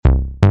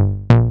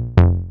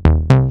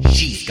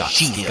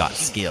got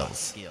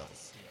skills.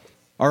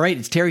 All right,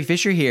 it's Terry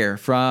Fisher here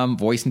from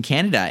Voice in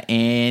Canada,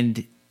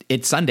 and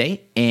it's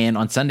Sunday, and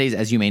on Sundays,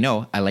 as you may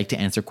know, I like to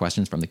answer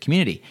questions from the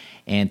community.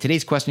 And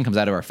today's question comes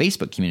out of our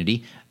Facebook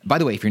community. By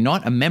the way, if you're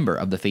not a member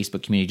of the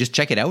Facebook community, just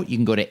check it out. You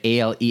can go to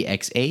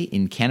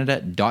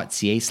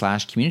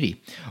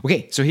alexaincanada.ca/community.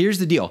 Okay, so here's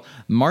the deal.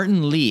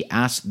 Martin Lee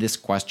asked this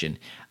question.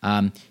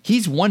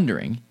 He's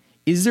wondering,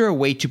 is there a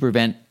way to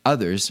prevent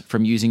others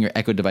from using your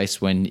Echo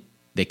device when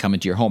they come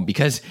into your home?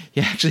 Because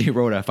he actually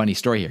wrote a funny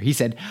story here. He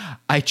said,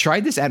 I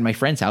tried this at my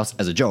friend's house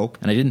as a joke,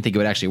 and I didn't think it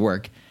would actually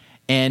work.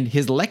 And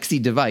his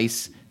Lexi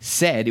device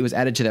said it was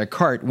added to their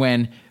cart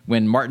when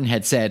Martin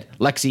had said,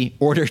 Lexi,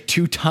 order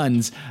 2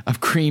 tons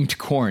of creamed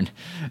corn.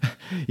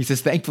 He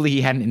says, thankfully,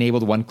 he hadn't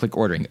enabled one-click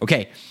ordering.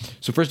 Okay,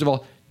 so first of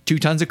all, 2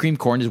 tons of creamed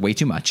corn is way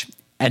too much.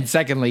 And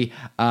secondly,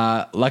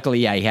 luckily,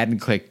 he hadn't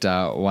clicked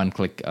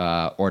one-click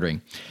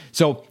ordering.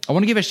 So I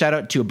want to give a shout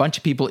out to a bunch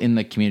of people in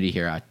the community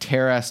here.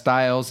 Tara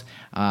Stiles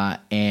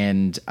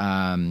and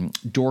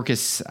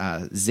Dorcas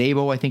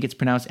Zabo, I think it's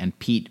pronounced, and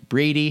Pete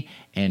Brady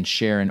and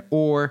Sharon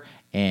Orr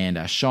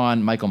and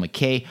Sean Michael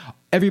McKay.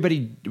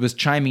 Everybody was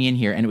chiming in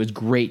here, and it was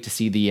great to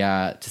see the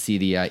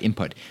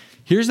input.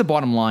 Here's the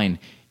bottom line.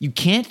 You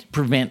can't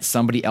prevent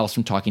somebody else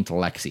from talking to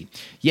Lexi.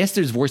 Yes,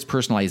 there's voice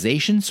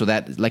personalization so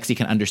that Lexi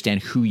can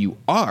understand who you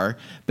are,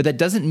 but that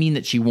doesn't mean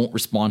that she won't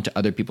respond to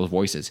other people's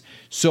voices.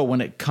 So when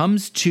it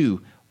comes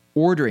to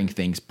ordering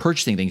things,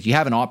 purchasing things, you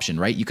have an option,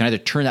 right? You can either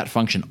turn that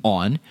function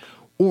on,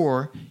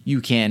 or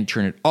you can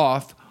turn it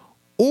off,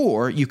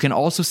 or you can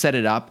also set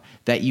it up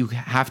that you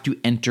have to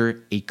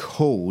enter a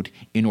code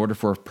in order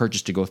for a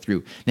purchase to go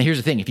through. Now, here's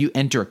the thing. If you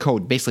enter a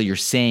code, basically you're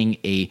saying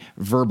a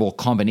verbal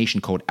combination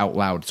code out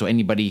loud. So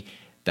anybody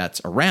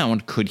that's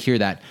around could hear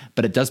that,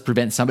 but it does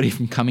prevent somebody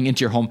from coming into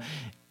your home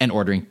and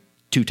ordering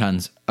 2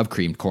 tons of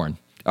creamed corn.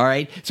 All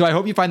right. So I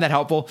hope you find that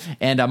helpful.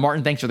 And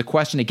Martin, thanks for the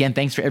question. Again,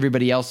 thanks for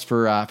everybody else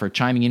for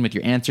chiming in with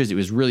your answers. It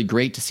was really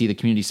great to see the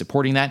community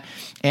supporting that.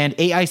 And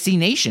AIC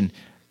Nation,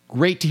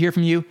 great to hear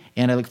from you.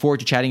 And I look forward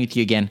to chatting with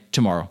you again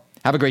tomorrow.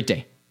 Have a great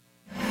day.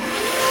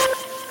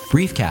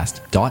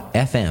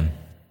 Briefcast.fm